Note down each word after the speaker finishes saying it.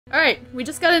Alright, we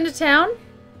just got into town,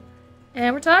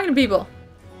 and we're talking to people.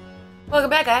 Welcome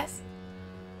back, guys.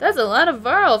 That's a lot of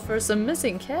Varl for some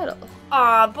missing cattle.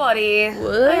 Aw, buddy.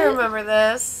 What? I remember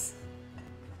this.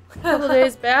 A couple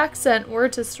days back, sent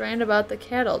word to Strand about the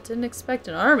cattle. Didn't expect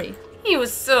an army. He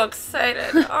was so excited.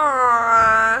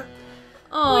 Aww.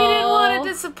 Aww. We didn't want to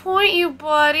disappoint you,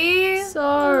 buddy.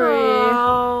 Sorry.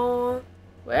 Oh.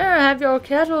 Where have your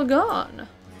cattle gone?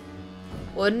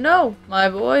 Wouldn't know. My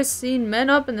boy's seen men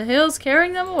up in the hills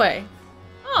carrying them away.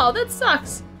 Oh, that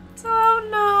sucks.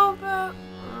 Don't know, but...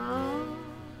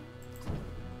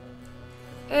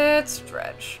 It's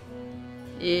Dredge.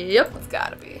 Yep. It's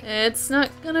gotta be. It's not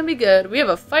gonna be good. We have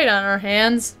a fight on our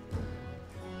hands.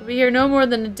 We'll be here no more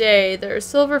than a day. There's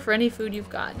silver for any food you've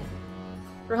got.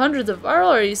 For hundreds of Varl,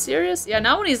 are you serious? Yeah,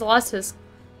 not when he's lost his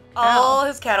All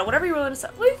his cattle, whatever you're willing to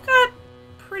sell. We've got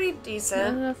pretty Not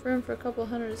decent. enough room for a couple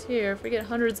hundreds here. Forget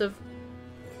hundreds of...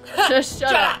 Just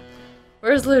shut up.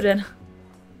 Where's Luden?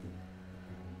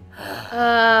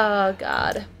 Oh,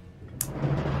 God.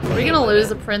 Are we gonna lose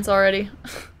the prince already?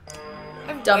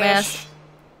 I Dumbass. wish.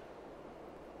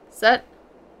 Set?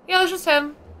 Yeah, it's just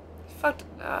him. He fucked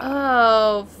up.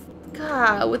 Oh,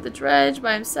 God. With the dredge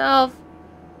by himself.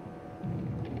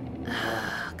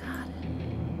 Oh, God.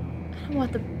 I don't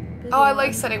want the... Oh, I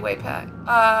like setting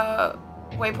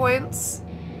waypoints.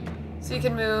 So you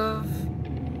can move.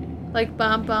 Like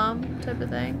bomb type of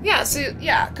thing? Yeah, so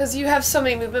because you have so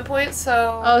many movement points,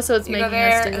 so Oh, so it's you making go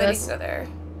there, us do and this. then you can go there.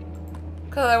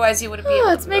 Because otherwise you wouldn't be able Oh,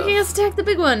 to it's making move. us attack the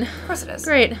big one. Of course it is.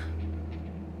 Great.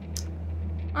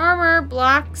 Armor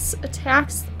blocks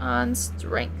attacks on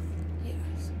strength.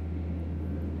 Yes.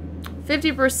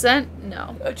 50%?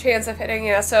 No. A chance of hitting,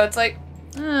 yeah, so it's like...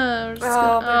 We're just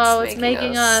Oh, gonna, but it's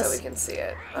making us. so we can see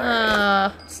it.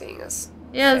 Alright. Seeing us.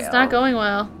 Yeah, it's fail. not going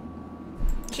well.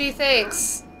 Gee,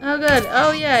 thanks. Oh, good.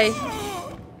 Oh, yay.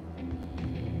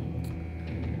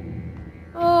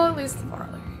 Oh, at least the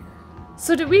parlor here.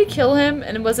 So did we kill him,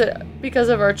 and was it because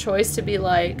of our choice to be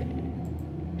like...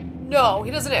 No,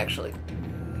 he doesn't actually.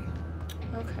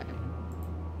 Okay.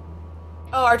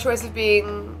 Oh, our choice of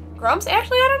being Grumps?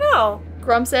 Actually, I don't know.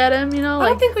 Grumps at him, you know? I Like,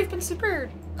 don't think we've been super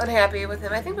unhappy with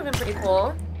him. I think we've been pretty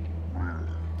cool.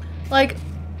 like,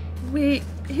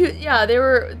 yeah, they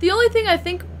were... The only thing I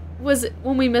think was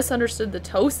when we misunderstood the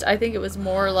toast, I think it was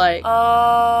more like...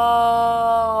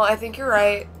 Oh, I think you're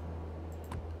right.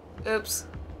 Oops.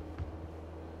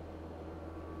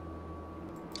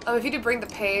 If you do bring the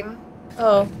pain,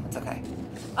 Oh. it's okay.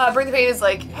 Bring the pain is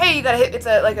like, hey, you gotta hit. It's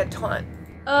like a taunt.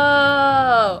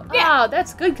 Oh. Yeah. Oh,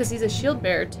 that's good, because he's a shield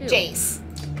bearer, too. Jace.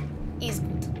 He's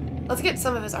good. Let's get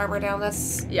some of his armor down.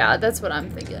 That's Yeah, that's what I'm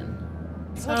thinking.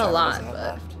 It's not a lot,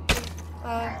 but...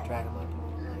 Drag him up.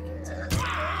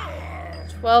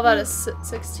 12 out of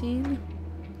 16?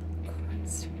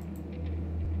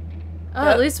 Oh,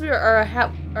 Yep. at least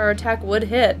our attack would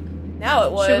hit. Now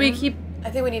it would. Should we keep... I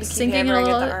think we need to keep sinking hammering a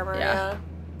at little? the armor. Yeah.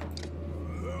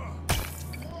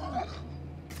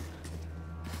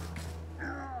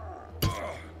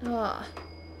 Oh.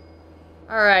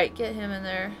 Alright, get him in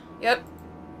there. Yep.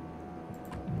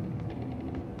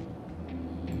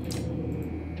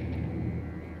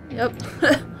 Yep.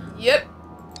 Yep.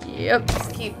 Yep.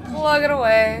 Just keep plugging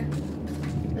away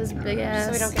This big ass.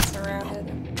 so we don't get surrounded.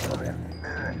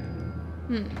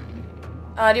 Hmm.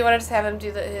 Do you want to just have him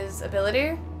do his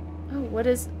ability? Oh, what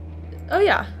is... Oh,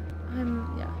 yeah.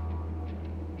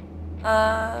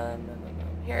 Yeah.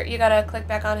 Here, you gotta click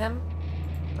back on him.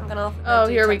 I'm gonna. Oh,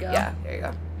 here we go. Yeah, there you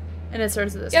go. And it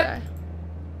starts with this Yep. guy.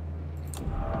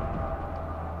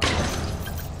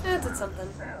 It did something.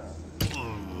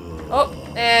 Oh,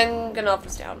 and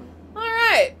Ganolf's down.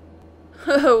 Alright.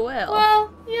 Oh, well.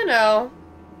 Well, you know,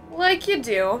 like you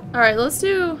do. Alright, let's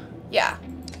do... Yeah.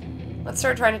 Let's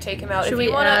start trying to take him out. Should if we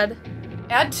you wanna add...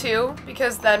 add 2,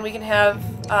 because then we can have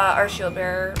our shield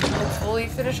bearer hopefully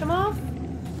finish him off.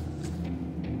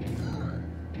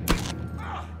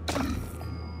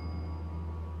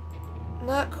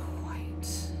 Not quite.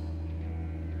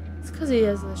 It's because he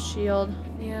has the shield.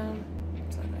 Yeah.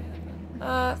 It's not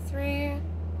gonna happen. 3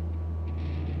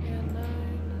 and 9.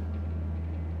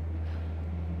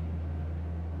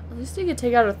 At least you could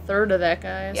take out a third of that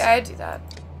guy. Yeah, I'd do that.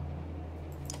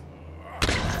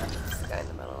 It's the guy in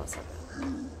the middle. It's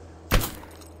okay.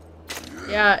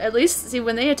 Yeah, at least, see,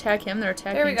 when they attack him, they're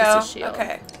attacking There we just go. a shield.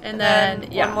 Okay. And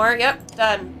then, yeah. One more. Yep.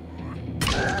 Done.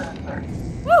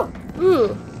 Woo!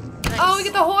 Ooh. Nice. Oh, we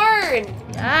get the horn!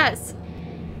 Yes.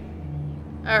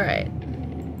 Alright.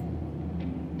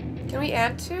 Can we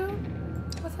add 2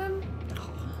 with him?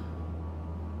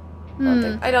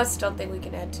 Hmm. I just don't think we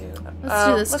can add 2. Let's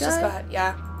do this Let's just guy? go ahead.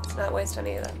 Yeah. Let's not waste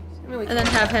any of that. mean, we And then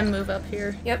have him move up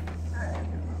here. Yep.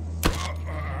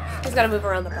 He's got to move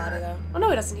around the body, though. Oh, no,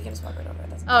 he doesn't. He can just walk right over it.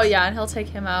 That's Oh, yeah, and he'll take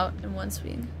him out in one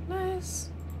swing. nice.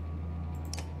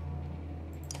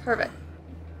 Perfect.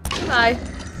 Bye.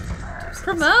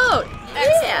 Promote!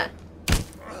 Yeah!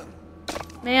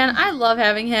 Man, I love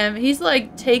having him. He's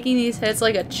like taking these hits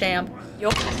like a champ.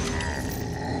 Yup.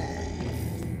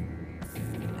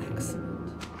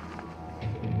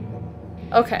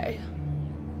 Okay.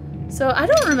 So I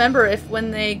don't remember if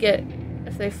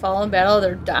they fall in battle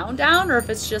they're down, or if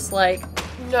it's just like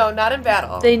No, not in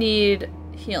battle. they need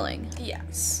healing.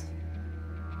 Yes.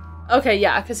 Okay,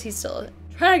 yeah, because he's still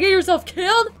trying to get yourself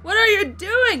killed? What are you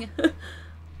doing?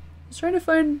 He's trying to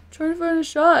find a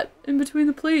shot in between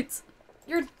the pleats.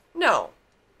 No.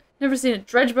 Never seen a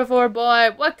dredge before, boy.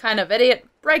 What kind of idiot?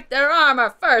 Break their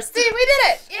armor first. See, we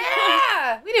did it!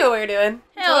 Yeah! We knew what we were doing.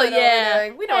 We Hell totally know what we're yeah.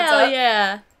 doing. We know what's Hell up.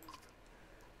 yeah.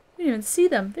 We didn't even see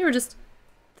them. They were just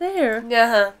there.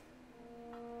 Uh-huh.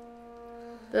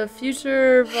 The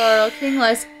future Varl King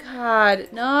lies. God,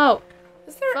 no.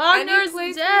 Is there Vognar's any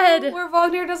place dead. where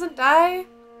Vognar doesn't die?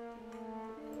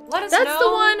 Let us know. That's the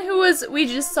one we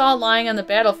just saw lying on the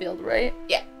battlefield, right?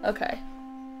 Yeah. Okay.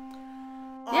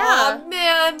 Aw, Yeah.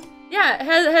 man. Yeah,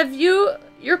 have you...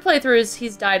 Your playthrough is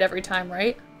he's died every time,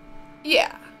 right?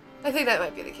 Yeah. I think that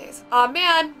might be the case. Aw,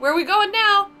 man. Where are we going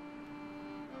now?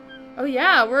 Oh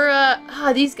yeah,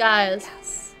 we're, these guys.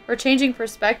 Yes. We're changing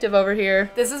perspective over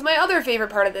here. This is my other favorite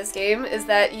part of this game, is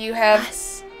that you have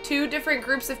Yes. two different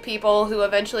groups of people who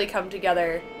eventually come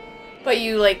together. But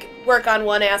you, like, work on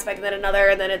one aspect and then another,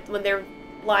 and then when their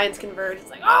lines converge, it's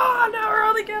like, oh, now we're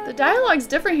all together. The dialogue's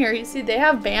different here. You see, they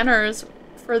have banners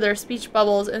for their speech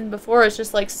bubbles, and before it's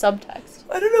just like subtext.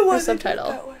 I don't know why Or they subtitle.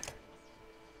 do it that way.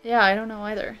 Yeah, I don't know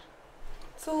either.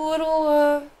 It's a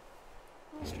little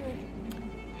strange.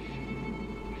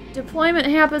 Deployment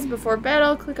happens before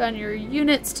battle. Click on your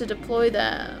units to deploy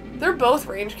them. They're both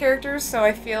range characters, so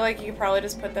I feel like you could probably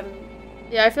just put them...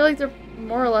 Yeah, I feel like they're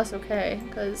more or less okay,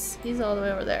 because he's all the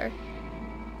way over there.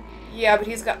 Yeah, but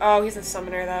he's got... Oh, he's a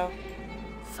summoner, though.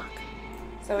 Fuck.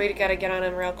 So we gotta get on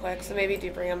him real quick, so maybe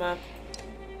do bring him up.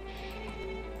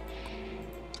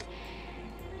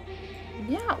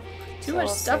 Yeah, too So much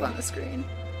we'll stuff see. on the screen.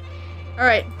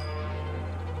 Alright,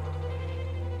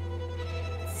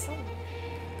 So,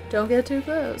 don't get too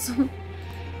close.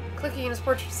 clicking in his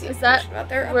portrait to see Is that information about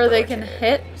their where they can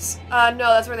approaches. hit? No,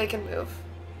 that's where they can move.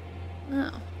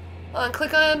 Oh.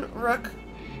 Click on Rook,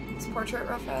 his portrait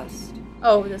real fast.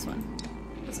 Oh, this one.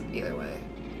 Either way,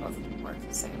 both work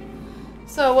the same.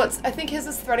 So I think his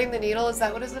is threading the needle, is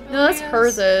that what his ability No, that's is?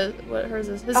 hers is. What hers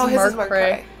is? His Oh, is his Mark is Mark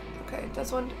Prey. Prey. Okay,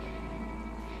 does one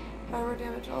armor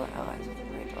damage all allies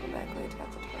within range automatically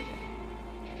attack the target.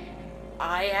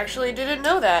 I actually didn't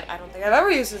know that. I don't think I've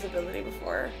ever used his ability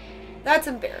before. That's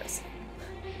embarrassing.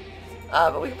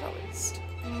 But we can probably just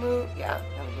move, yeah,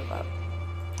 have him move up.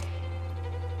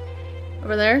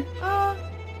 Over there? Uh,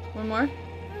 One more?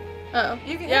 Uh oh.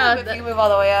 you can Yeah, hit him if you can move all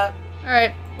the way up.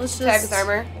 Alright, let's just... Attack his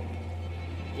armor.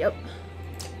 Yep.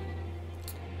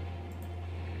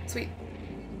 Sweet.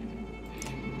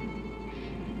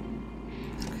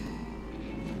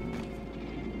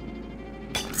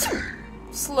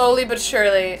 Slowly but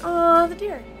surely. Oh, the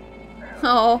deer.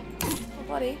 Oh. Oh,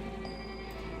 buddy.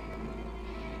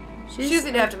 She's She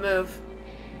doesn't have to move.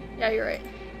 Yeah, you're right.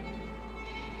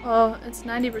 Oh, it's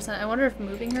 90%. I wonder if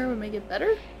moving her would make it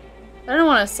better? I don't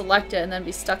want to select it and then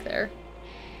be stuck there.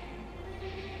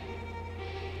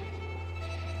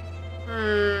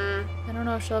 I don't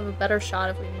know if she'll have a better shot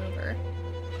if we move her.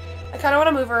 I kind of want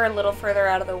to move her a little further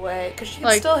out of the way, because she can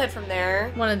Like- still hit from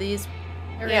there. One of these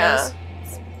areas. Yeah.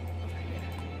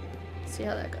 See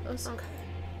how that goes. Okay.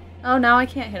 Oh, now I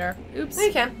can't hit her. Oops. No,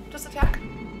 you can. Just attack.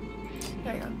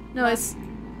 There you go. No, it's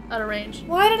out of range.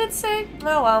 Why did it say?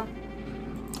 Oh, well.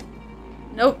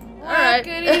 Nope. Alright.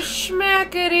 Whackity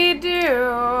schmackity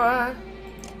do.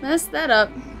 Messed that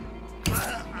up.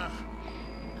 I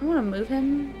want to move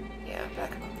him. Yeah,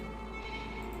 back up.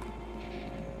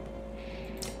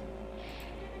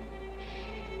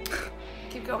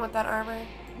 Keep going with that armor.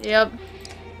 Yep.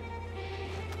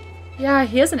 Yeah,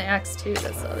 he has an axe too.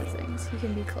 That's the other things. He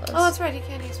can be close. Oh, that's right. You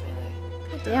can't use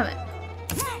melee. God damn it.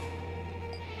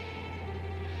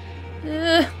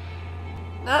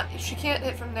 Not. She can't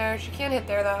hit from there. She can't hit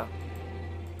there though.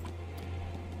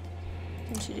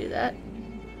 Can she do that?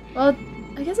 Well,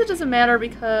 I guess it doesn't matter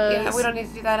because... Yeah, we don't need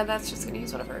to do that, and that's just gonna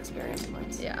use one of her experience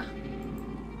points. Yeah.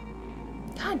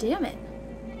 God damn it.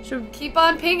 Should... Keep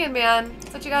on pinging, man.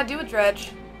 That's what you gotta do with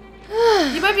Dredge.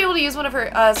 You might be able to use one of her,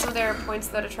 some of their points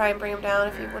though to try and bring him down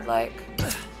if you would like.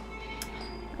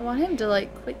 I want him to,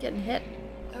 like, quit getting hit.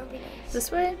 That would be This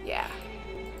way? Yeah.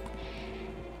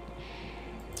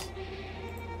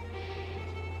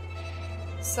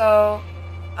 So,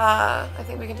 I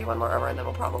think we can do one more armor and then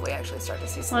we'll probably actually start to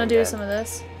see some. Want to do some of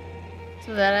this?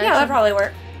 Some of that action? Yeah, that'd probably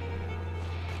work.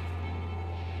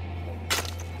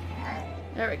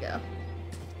 There we go.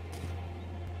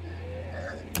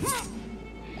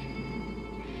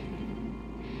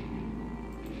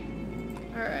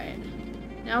 Alright.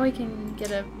 Now we can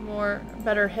get a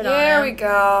better hit on him. There we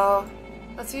go.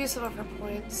 Let's use some of her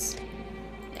points.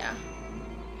 Yeah.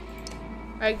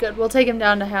 Alright, good. We'll take him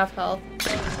down to half health.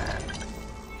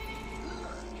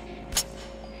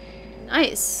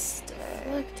 Nice.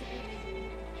 Deflected.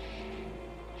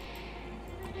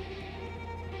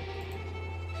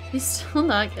 He's still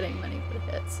not getting many good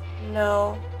hits.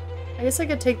 No. I guess I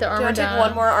could take the Do you armor want to down. take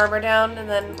one more armor down and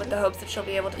then with the hopes that she'll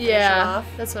be able to finish him off?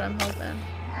 Yeah, that's what I'm hoping.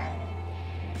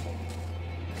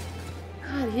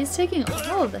 God, he's taking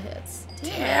all of the hits.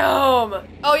 Damn!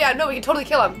 Oh yeah, no, we can totally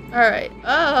kill him. Alright.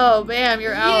 Oh, bam,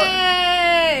 you're out.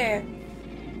 Yay!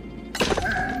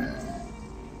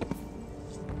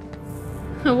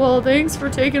 Well, thanks for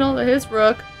taking all the hits,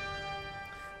 Brooke.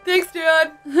 Thanks,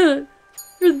 Dad. You're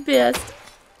the best.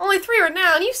 Only 3 right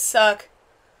now, and you suck.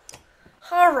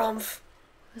 Harumph.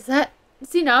 Was that...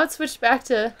 See, now it switched back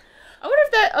to... I wonder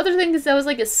if that other thing is that was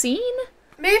like a scene?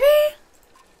 Maybe?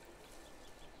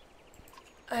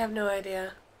 I have no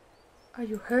idea. Are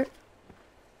you hurt?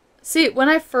 See, when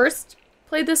I first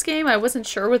played this game, I wasn't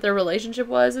sure what their relationship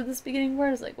was at this beginning part.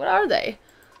 I was like, what are they?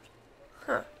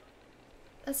 Huh.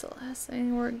 That's the last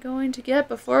thing we're going to get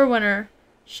before winter.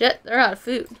 Shit, they're out of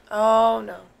food. Oh,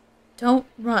 no. Don't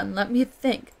run. Let me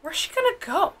think. Where's she gonna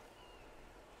go?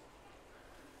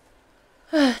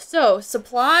 So,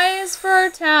 supplies for our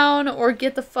town or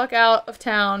get the fuck out of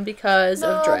town because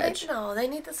of dredge. They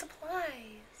need the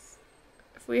supplies.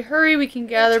 If we hurry, we can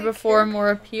gather before more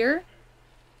appear.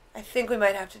 I think we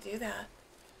might have to do that.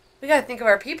 We gotta think of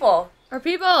our people. Our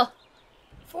people!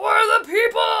 For the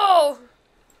people!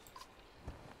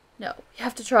 No, you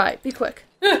have to try. Be quick.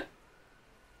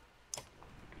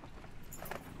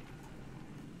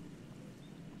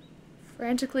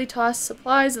 Frantically toss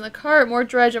supplies in the cart. More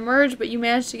dredge emerge, but you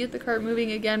manage to get the cart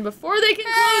moving again before they can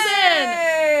close in!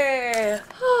 Hey!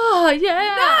 Oh,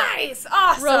 yeah! Nice!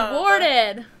 Awesome!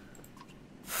 Rewarded!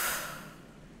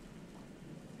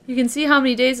 You can see how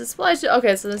many days of supplies...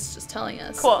 Okay, so this is just telling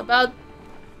us about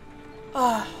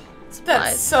Oh,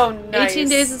 supplies. that's so nice. 18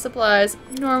 days of supplies.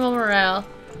 Normal morale.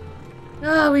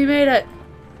 Oh, we made it.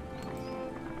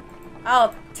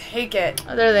 I'll take it.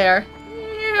 Oh, there they are.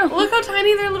 Look how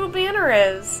tiny their little banner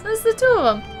is. That's the two of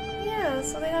them. Yeah,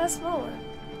 so they got a small one.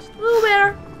 Just a little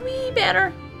banner. Wee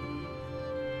banner.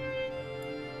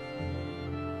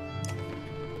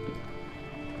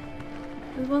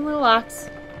 There's one little ox.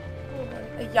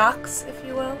 A yaks, if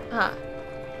you will. Ah.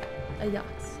 A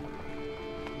ox.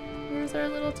 Here's our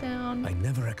little town. I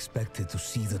never expected to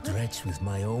see the dredge with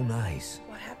my own eyes.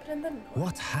 What happened in the north?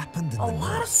 What happened in A the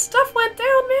lot of north? stuff went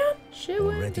down, man. Shit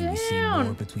went Already we see more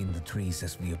down. between the trees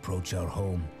as we approach our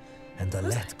home, and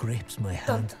Alet grips my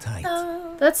hand tight.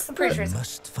 That's I'm pretty I sure he's...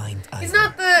 must find Ivor. He's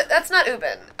not the... That's not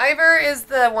Ubin. Ivor is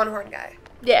the one-horn guy.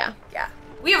 Yeah. Yeah.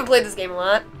 We haven't played this game a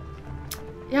lot.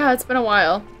 Yeah, it's been a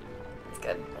while. It's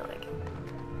good. I like it.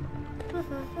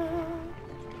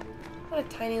 What a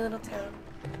tiny little town.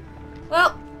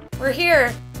 Well, we're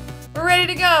here. We're ready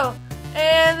to go.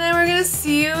 And then we're gonna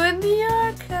see you in the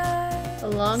archives.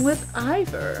 Along with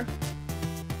Ivor.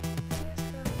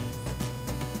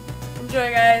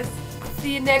 Enjoy, guys.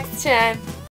 See you next time.